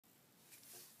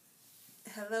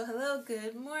Hello, hello,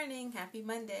 good morning, happy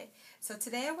Monday. So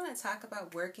today I want to talk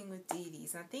about working with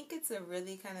deities. I think it's a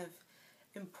really kind of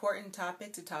important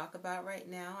topic to talk about right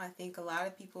now. I think a lot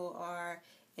of people are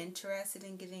interested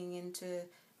in getting into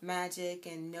magic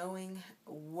and knowing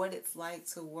what it's like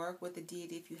to work with a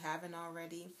deity if you haven't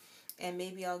already. And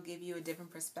maybe I'll give you a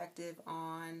different perspective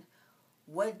on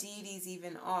what deities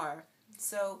even are.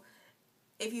 So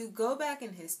if you go back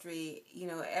in history,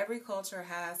 every culture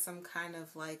has some kind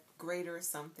of like greater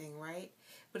something, right?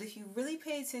 But if you really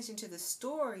pay attention to the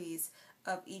stories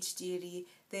of each deity,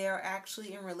 they are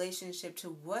actually in relationship to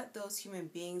what those human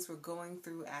beings were going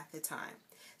through at the time.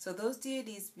 So those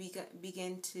deities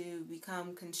begin to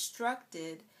become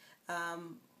constructed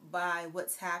by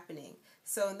what's happening.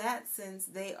 So in that sense,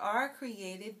 they are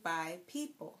created by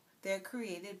people. They're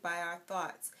created by our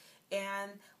thoughts.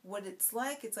 And what it's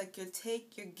like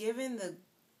you're given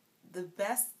the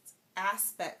best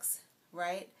aspects,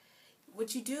 right?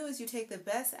 What you do is you take the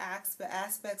best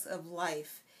aspects of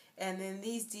life, and then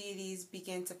these deities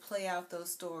begin to play out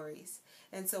those stories.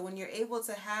 And so when you're able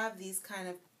to have these kind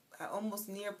of almost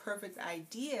near perfect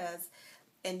ideas,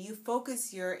 and you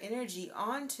focus your energy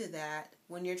onto that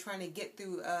when you're trying to get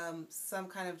through some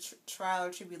kind of trial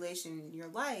or tribulation in your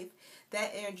life,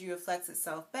 that energy reflects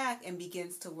itself back and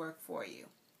begins to work for you.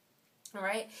 All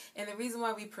right? And the reason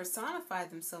why we personify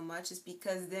them so much is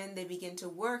because then they begin to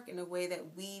work in a way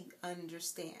that we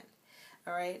understand.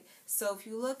 All right? So if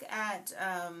you look at,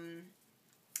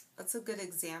 what's a good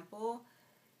example?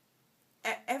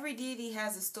 Every deity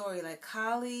has a story, like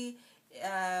Kali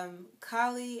and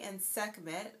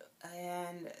Sekhmet,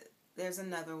 and there's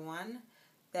another one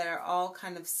that are all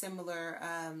kind of similar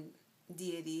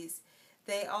deities.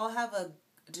 They all have a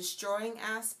destroying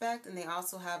aspect, and they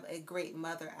also have a great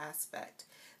mother aspect.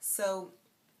 So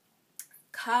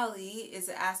Kali is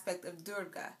an aspect of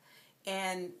Durga,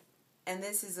 and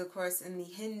this is of course in the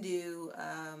Hindu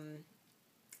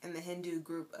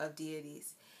group of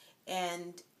deities,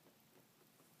 and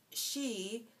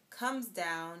she comes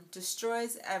down,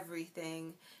 destroys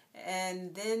everything,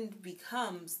 and then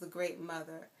becomes the great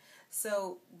mother.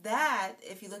 So that,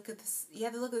 if you look at this, you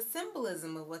have to look at the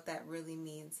symbolism of what that really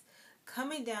means.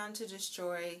 Coming down to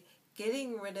destroy,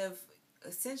 getting rid of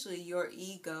essentially your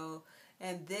ego,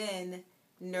 and then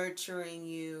nurturing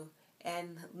you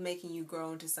and making you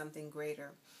grow into something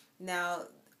greater. Now,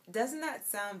 doesn't that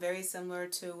sound very similar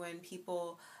to when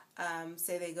people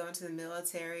say they go into the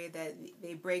military, that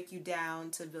they break you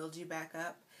down to build you back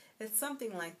up? It's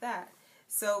something like that.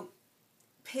 So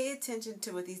pay attention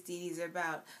to what these deities are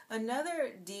about.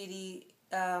 Another deity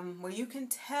where you can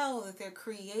tell that they're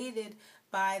created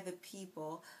by the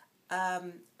people,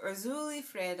 Erzuli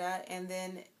Freda and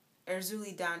then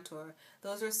Erzuli Dantor.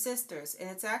 Those are sisters, and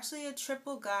it's actually a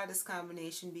triple goddess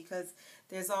combination because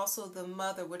there's also the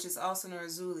mother, which is also an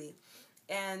Erzuli.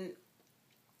 And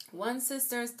one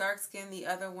sister is dark-skinned, the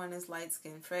other one is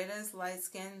light-skinned. Freda is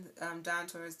light-skinned,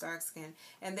 Dantor is dark-skinned.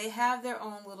 And they have their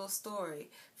own little story.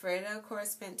 Freda, of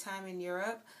course, spent time in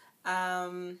Europe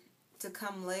to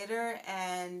come later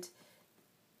and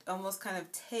almost kind of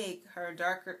take her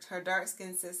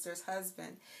dark-skinned sister's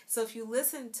husband. So if you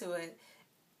listen to it,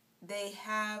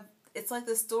 it's like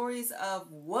the stories of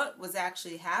what was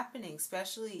actually happening,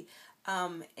 especially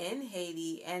in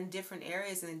Haiti and different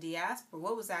areas in the diaspora,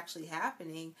 what was actually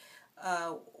happening,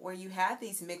 where you had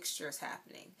these mixtures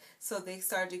happening. So they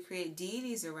started to create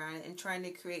deities around it and trying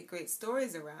to create great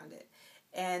stories around it.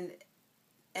 And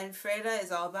Freda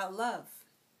is all about love.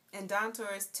 And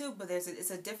Dantor is too, but it's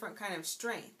a different kind of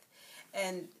strength.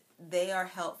 And they are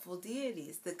helpful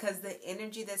deities because the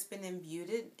energy that's been imbued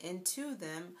into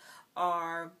them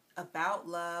are about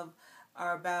love,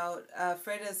 are about,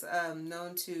 Freda's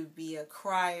known to be a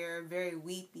crier, very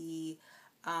weepy,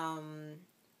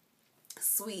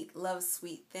 sweet, loves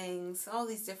sweet things, all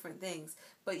these different things.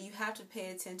 But you have to pay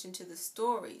attention to the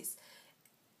stories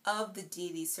of the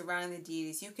deities, surrounding the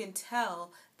deities. You can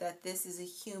tell that this is a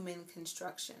human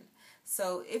construction.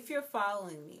 So if you're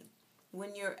following me,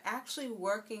 when you're actually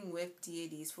working with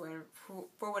deities for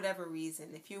whatever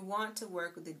reason, if you want to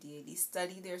work with a deity,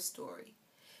 study their story.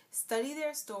 Study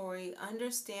their story,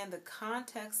 understand the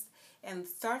context, and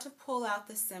start to pull out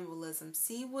the symbolism.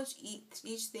 See what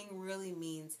each thing really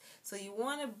means. So you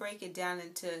want to break it down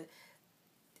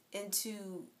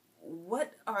into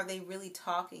what are they really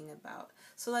talking about.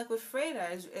 So like with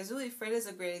Freda, Freda is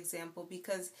a great example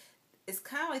because it's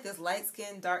kind of like this light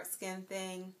skin, dark skin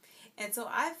thing. And so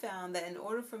I found that in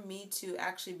order for me to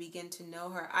actually begin to know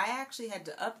her, I actually had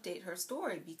to update her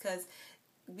story because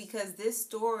this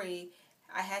story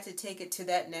I had to take it to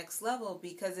that next level,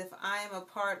 because if I'm a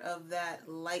part of that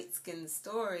light-skinned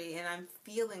story and I'm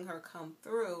feeling her come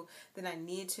through, then I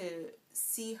need to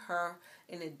see her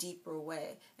in a deeper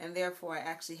way. And therefore, I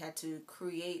actually had to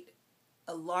create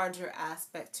a larger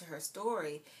aspect to her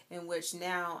story, in which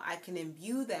now I can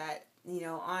imbue that,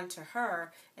 onto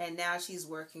her, and now she's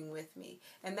working with me.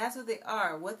 And that's what they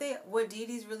are. What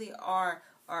deities really are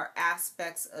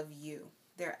aspects of you.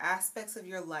 They're aspects of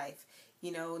your life.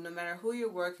 No matter who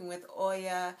you're working with.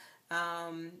 Oya,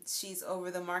 she's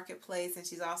over the marketplace, and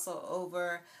she's also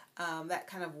over that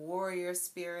kind of warrior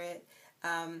spirit.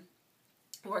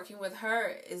 Working with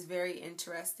her is very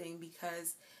interesting,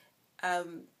 because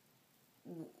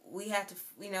we had to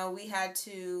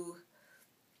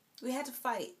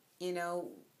fight.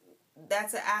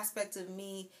 That's an aspect of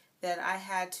me that I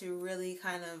had to really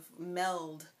kind of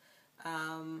meld,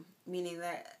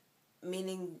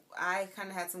 meaning I kind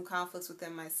of had some conflicts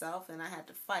within myself, and I had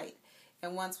to fight.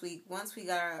 And once we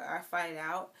got our fight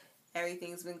out,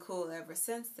 everything's been cool ever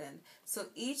since then. So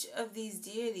each of these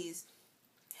deities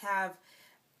have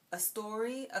a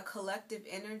story, a collective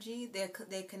energy.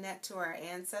 They connect to our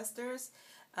ancestors.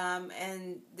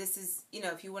 And this is,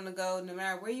 if you want to go, no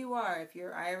matter where you are, if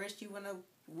you're Irish, you want to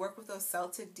work with those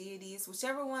Celtic deities,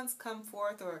 whichever ones come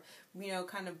forth or,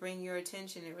 kind of bring your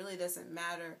attention, it really doesn't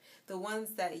matter. The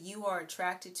ones that you are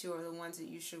attracted to are the ones that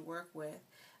you should work with.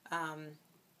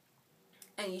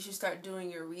 And you should start doing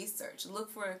your research.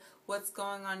 Look for what's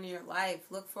going on in your life.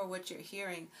 Look for what you're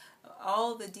hearing.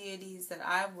 All the deities that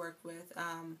I've worked with,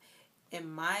 in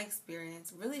my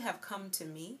experience, really have come to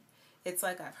me. It's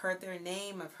like I've heard their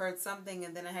name, I've heard something,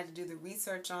 and then I had to do the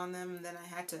research on them, and then I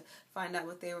had to find out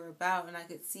what they were about, and I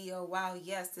could see, oh wow,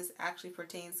 yes, this actually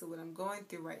pertains to what I'm going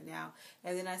through right now.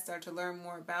 And then I start to learn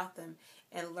more about them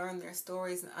and learn their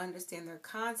stories and understand their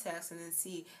context, and then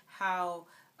see how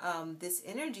this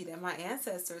energy that my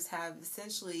ancestors have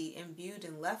essentially imbued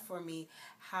and left for me,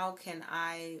 how can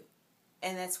I,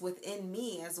 and that's within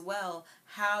me as well,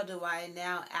 how do I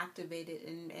now activate it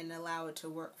and allow it to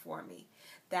work for me?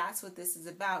 That's what this is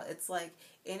about. It's like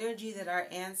energy that our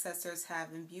ancestors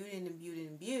have imbued,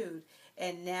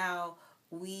 and now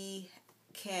we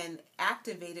can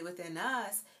activate it within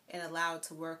us and allow it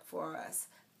to work for us.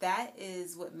 That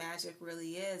is what magic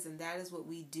really is, and that is what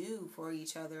we do for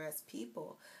each other as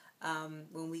people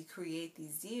when we create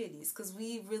these deities, because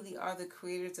we really are the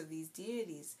creators of these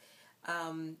deities.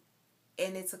 And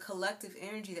it's a collective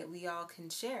energy that we all can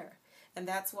share. And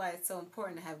that's why it's so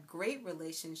important to have great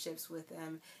relationships with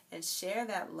them and share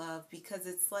that love, because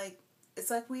it's like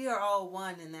we are all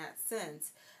one in that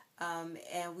sense.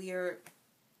 And we are,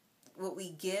 what we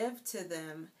give to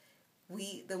them,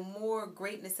 the more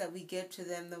greatness that we give to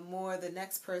them, the more the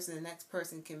next person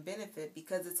can benefit,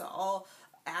 because it's all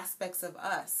aspects of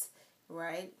us,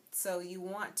 right? So you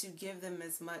want to give them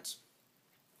as much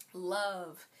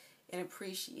love and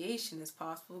appreciation as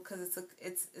possible, because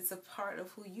it's a part of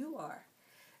who you are.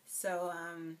 So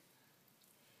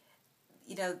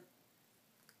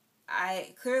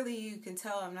I clearly, you can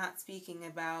tell I'm not speaking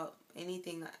about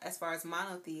anything as far as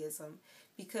monotheism,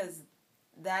 because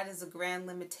that is a grand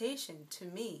limitation to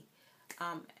me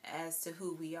as to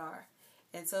who we are.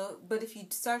 And so, but if you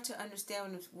start to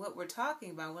understand what we're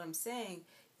talking about, what I'm saying,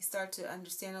 you start to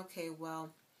understand, okay,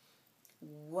 well,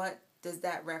 what does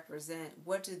that represent?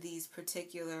 What do these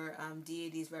particular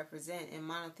deities represent in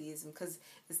monotheism? Because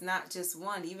it's not just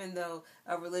one. Even though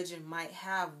a religion might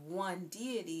have one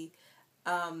deity,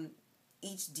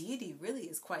 each deity really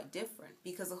is quite different,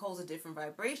 because it holds a different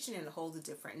vibration and it holds a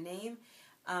different name,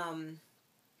 and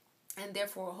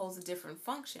therefore it holds a different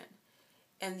function.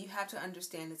 And you have to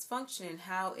understand its function and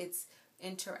how it's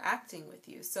interacting with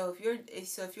you. So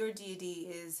if your deity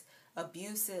is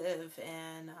abusive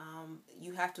and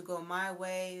you have to go my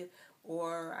way,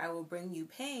 or I will bring you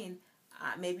pain,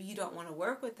 maybe you don't want to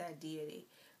work with that deity.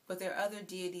 But there are other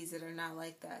deities that are not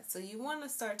like that. So you want to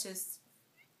start to,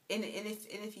 and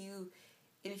if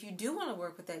you do want to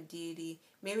work with that deity,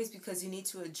 maybe it's because you need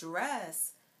to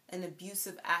address an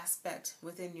abusive aspect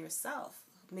within yourself.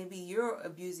 Maybe you're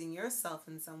abusing yourself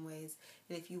in some ways,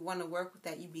 and if you want to work with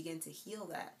that, you begin to heal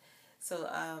that. So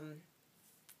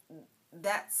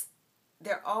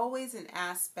they're always an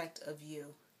aspect of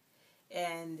you,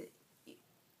 and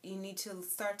you need to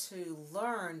start to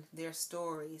learn their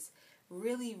stories.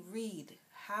 Really read,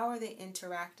 how are they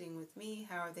interacting with me?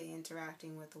 How are they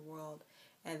interacting with the world?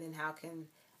 And then how can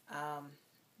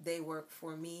they work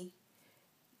for me?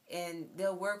 And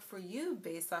they'll work for you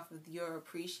based off of your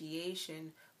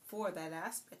appreciation for that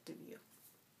aspect of you.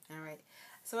 All right.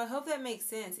 So I hope that makes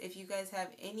sense. If you guys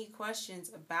have any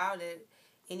questions about it,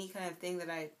 any kind of thing that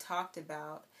I talked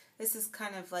about, this is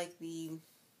kind of like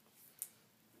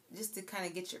just to kind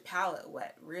of get your palate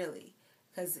wet, really.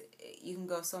 Because you can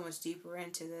go so much deeper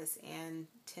into this, and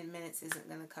 10 minutes isn't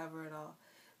going to cover it all.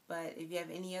 But if you have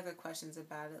any other questions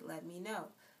about it, let me know.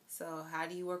 So how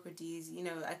do you work with these?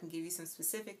 I can give you some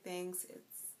specific things.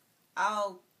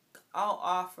 I'll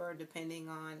offer depending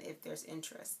on if there's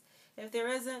interest. If there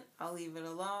isn't, I'll leave it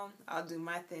alone. I'll do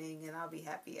my thing, and I'll be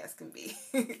happy as can be.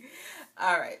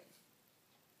 All right.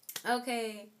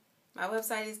 Okay. My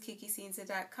website is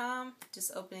kikicinza.com.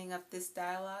 Just opening up this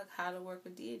dialogue, how to work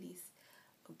with deities.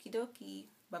 Okie dokie.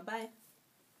 Bye-bye.